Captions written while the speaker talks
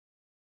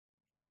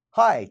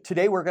Hi,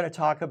 today we're going to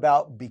talk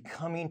about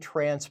becoming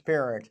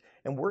transparent,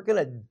 and we're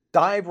going to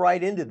dive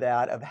right into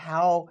that of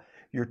how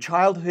your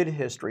childhood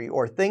history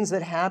or things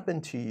that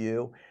happened to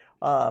you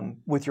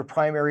with your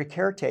primary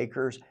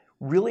caretakers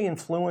really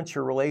influence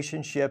your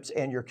relationships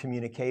and your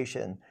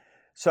communication.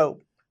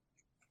 So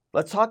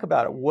let's talk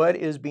about it. What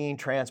is being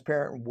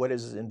transparent? What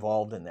is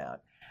involved in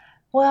that?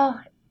 Well,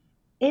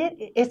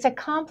 it's a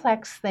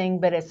complex thing,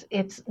 but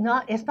it's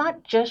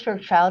not just your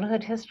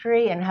childhood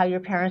history and how your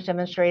parents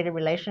demonstrated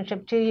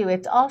relationship to you.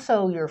 It's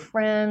also your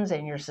friends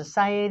and your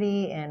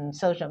society and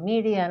social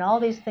media and all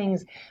these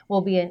things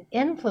will be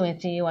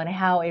influencing you on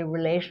how a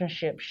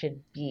relationship should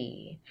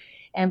be.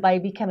 And by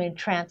becoming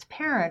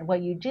transparent,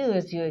 what you do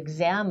is you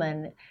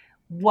examine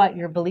what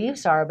your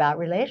beliefs are about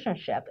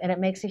relationship, and it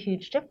makes a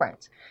huge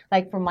difference.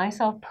 Like for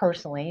myself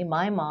personally,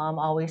 my mom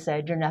always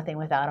said, "You're nothing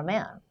without a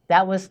man."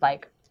 That was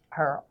like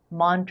her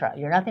mantra.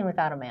 You're nothing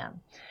without a man.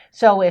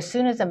 So as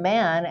soon as a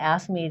man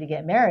asked me to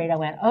get married, I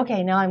went,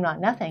 okay, now I'm not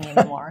nothing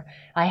anymore.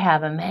 I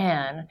have a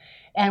man.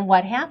 And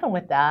what happened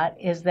with that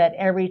is that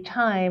every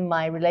time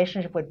my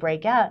relationship would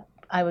break up,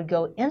 I would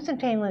go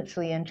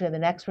instantaneously into the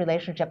next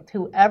relationship.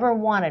 Whoever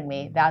wanted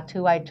me, that's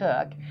who I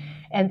took.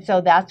 And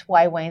so that's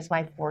why Wayne's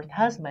my fourth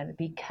husband,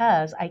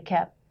 because I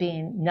kept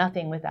being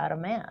nothing without a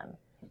man.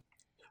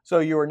 So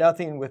you were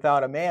nothing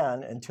without a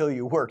man until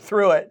you worked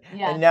through it,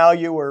 Yeah. and now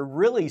you were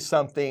really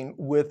something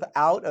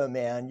without a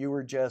man. You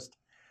were just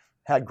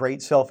had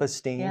great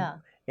self-esteem, Yeah.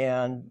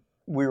 and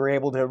we were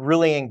able to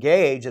really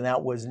engage, and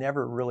that was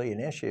never really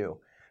an issue.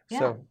 Yeah.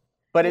 So,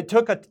 but it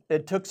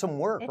took some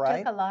work, It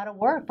right? took a lot of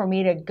work for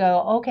me to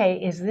go, okay,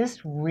 is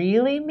this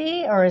really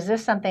me or is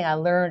this something I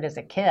learned as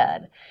a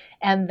kid?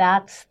 And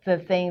that's the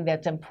thing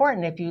that's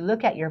important. If you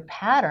look at your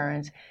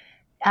patterns,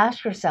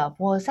 ask yourself,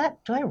 well,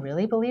 do I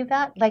really believe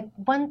that? Like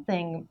one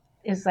thing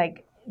is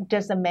like,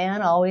 does the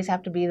man always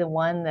have to be the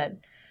one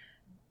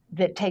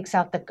that takes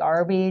out the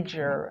garbage?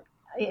 Or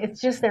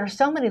it's just there's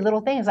so many little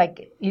things,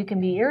 like you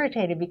can be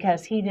irritated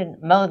because he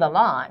didn't mow the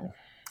lawn.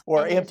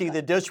 Or And empty it's the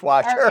or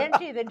dishwasher.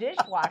 empty the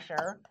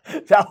dishwasher.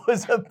 That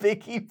was a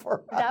biggie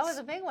for That was us.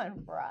 a big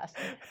one for us.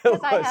 It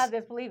Because I was. had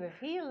this belief if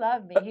he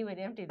loved me, he would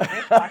empty the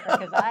dishwasher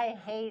because I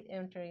hate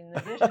emptying the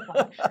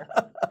dishwasher.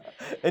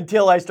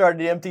 Until I started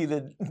to empty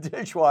the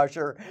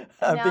dishwasher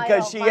Now I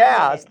because don't she mind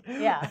asked,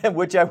 it. Yeah.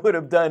 which I would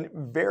have done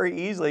very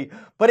easily.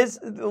 But it's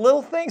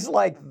little things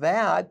like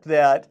that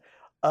that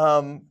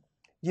um,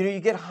 you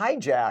get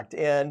hijacked,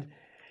 and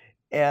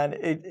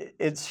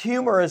it's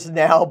humorous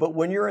now, but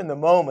when you're in the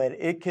moment,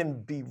 it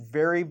can be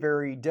very,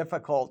 very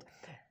difficult.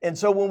 And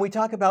so when we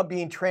talk about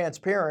being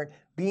transparent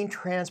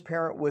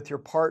with your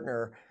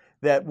partner,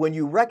 that when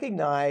you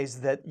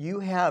recognize that you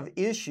have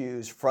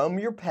issues from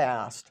your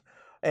past,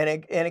 and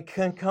it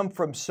can come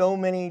from so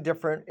many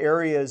different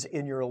areas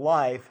in your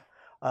life,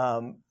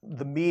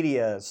 the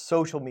media,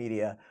 social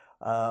media,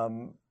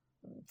 um,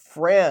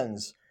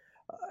 friends,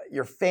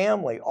 your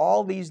family,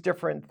 all these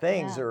different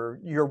things, Yeah. or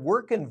your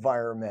work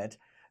environment,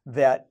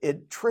 that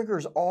it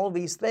triggers all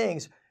these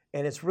things.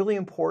 And it's really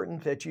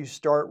important that you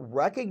start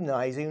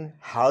recognizing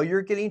how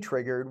you're getting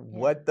triggered, Yeah.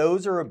 what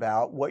those are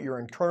about, what your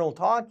internal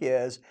talk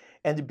is,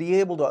 and to be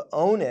able to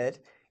own it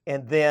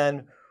and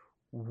then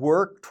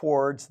work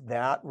towards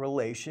that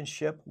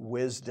relationship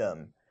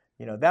wisdom.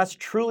 That's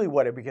truly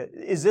what it becomes.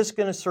 Is this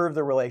going to serve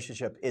the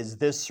relationship? Is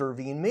this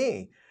serving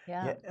me?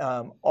 Yeah.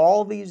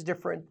 All these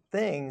different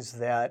things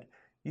that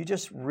you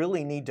just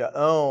really need to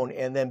own,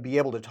 and then be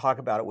able to talk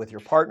about it with your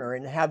partner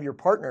and have your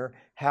partner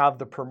have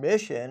the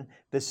permission,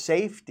 the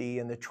safety,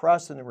 and the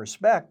trust and the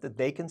respect that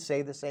they can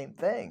say the same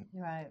thing.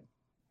 Right.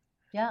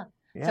 Yeah.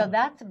 Yeah. So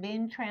that's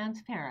being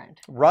transparent.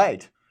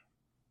 Right.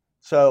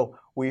 So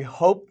we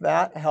hope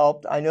that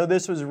helped. I know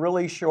this was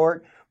really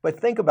short, but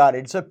think about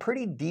it. It's a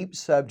pretty deep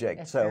subject.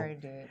 It's very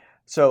deep.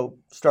 So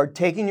start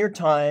taking your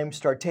time,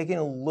 start taking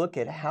a look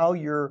at how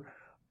you're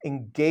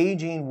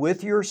engaging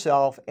with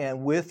yourself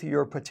and with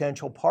your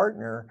potential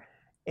partner,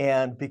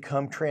 and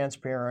become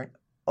transparent,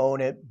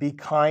 own it, be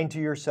kind to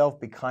yourself,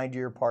 be kind to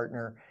your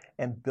partner,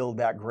 and build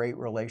that great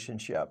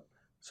relationship.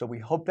 So we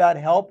hope that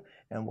helped,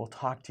 and we'll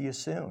talk to you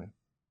soon.